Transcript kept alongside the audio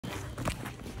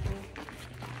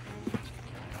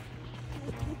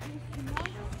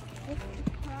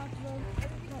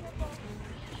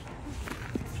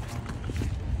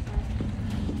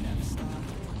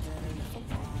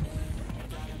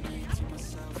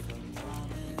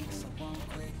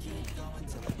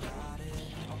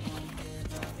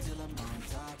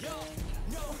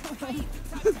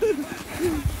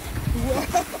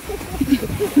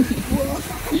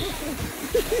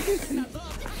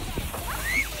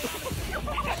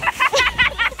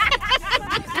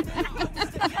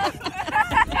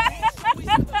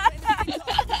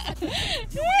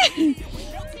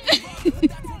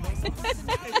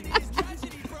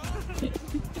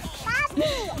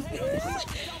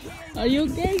Are you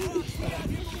okay?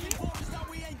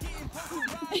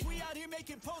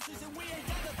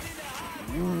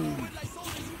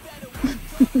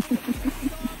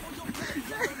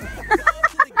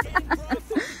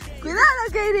 Cuidado,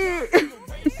 Katie.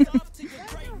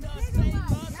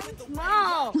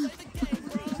 Small.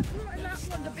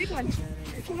 The big one.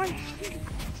 Come on.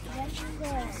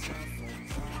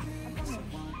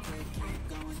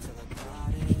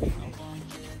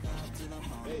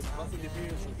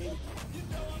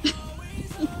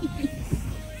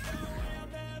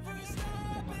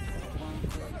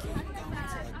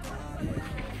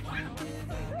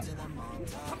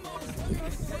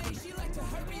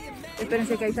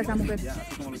 Espérense que ahí está esa mujer.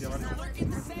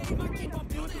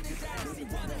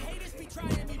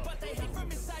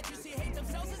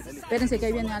 Espérense que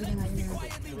ahí viene alguien ahí.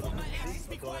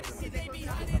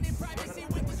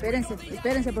 Espérense,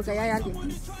 espérense porque ahí hay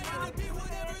alguien.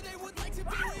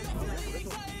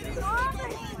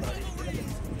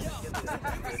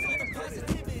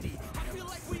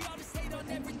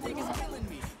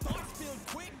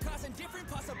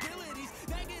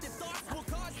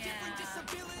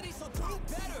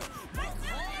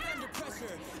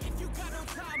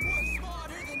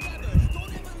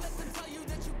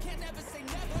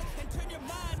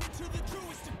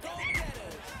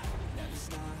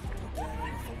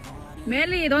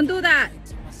 Melly, don't do that.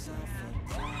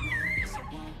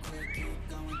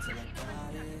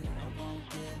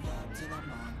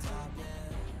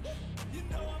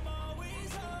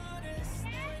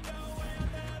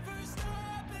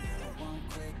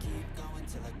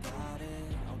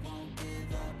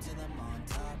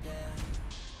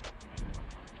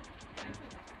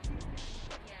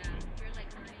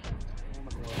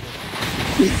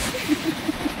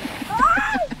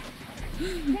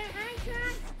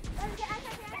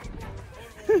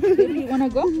 You wanna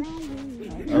go?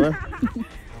 A ver.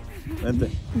 Vente.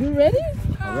 You ready?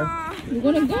 A ver. You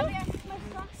wanna go?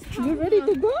 You ready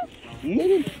to go?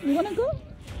 Baby, you wanna go?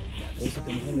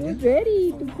 You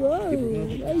ready to go?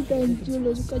 Ay, tan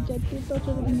chulo su cachatito,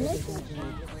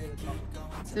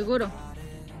 seguro.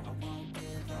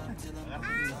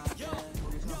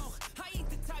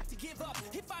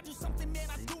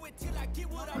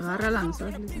 Agarra lanza.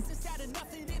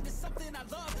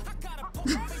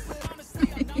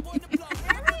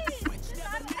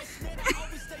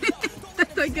 Te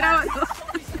estoy grabando.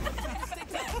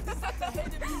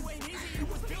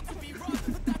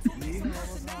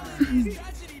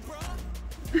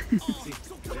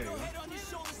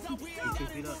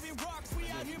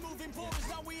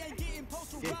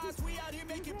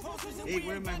 Hey,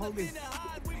 where am I holding?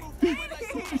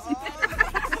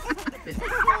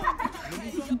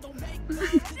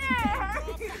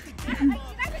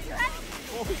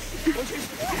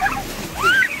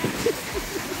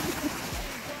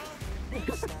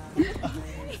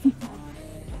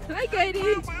 Hi,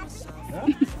 Katie.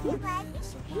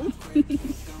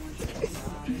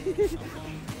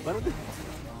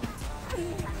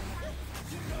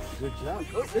 Good job.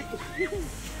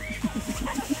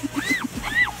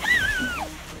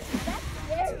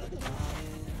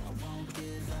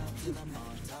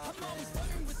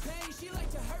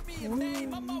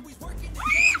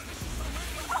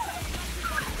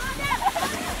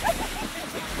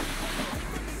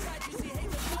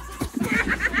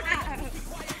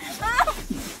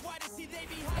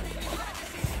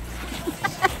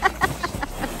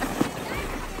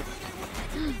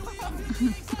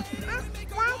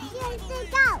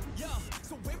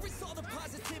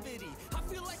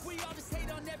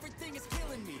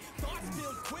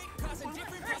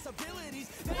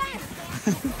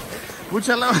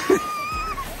 Escúchala.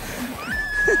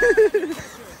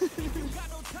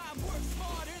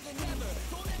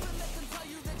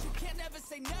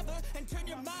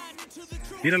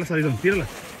 Tírala, Salidón, tírala.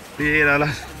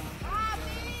 Tírala.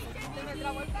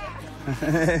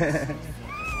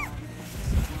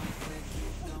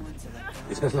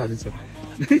 Esa es la Alison.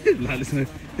 La Alison.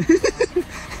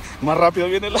 Más rápido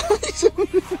viene la Alison.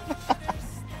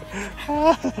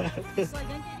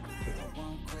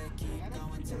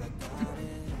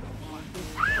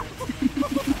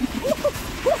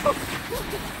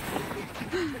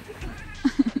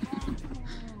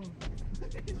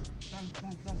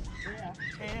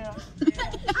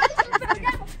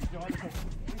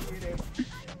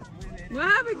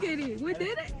 Katie. We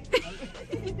did it.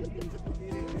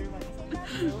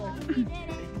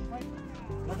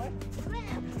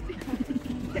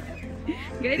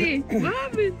 Katie, what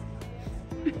happened?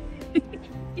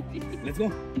 Let's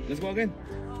go. Let's go again.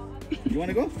 You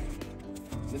wanna go?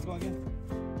 Let's go again.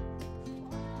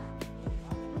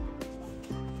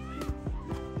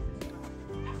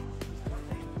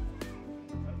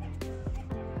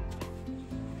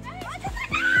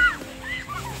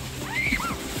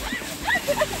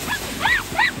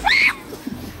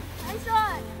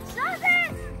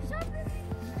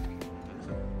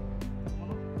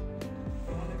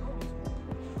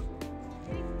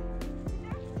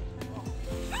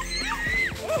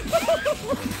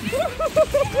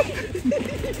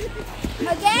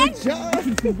 Again? Good job.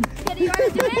 Kitty, you want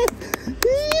to do it?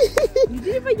 You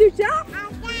did it by yourself?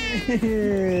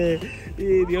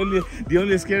 The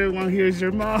only scary one here is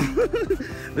your mom.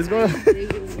 Let's go.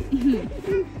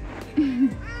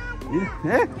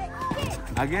 Yeah.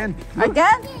 Again.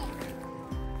 Again?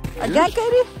 Again,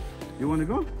 Katie? You want to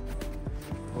go?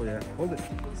 Oh yeah. Hold it.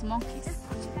 Los monkeys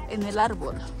en el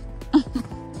árbol.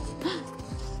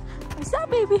 What's up,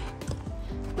 baby?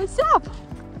 What's up?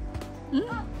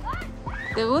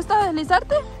 ¿Te gusta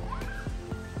deslizarte?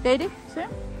 Katie? ¿Sí?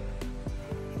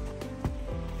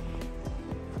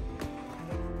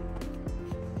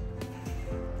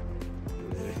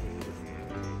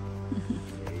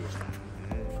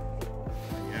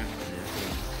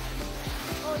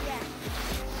 Oh, yeah.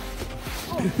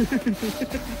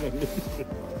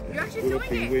 You're actually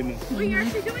doing it. Wait, you're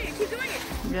actually doing it. Keep doing it.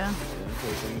 Yeah.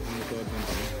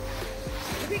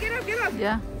 Okay, get up, get up.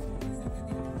 Yeah.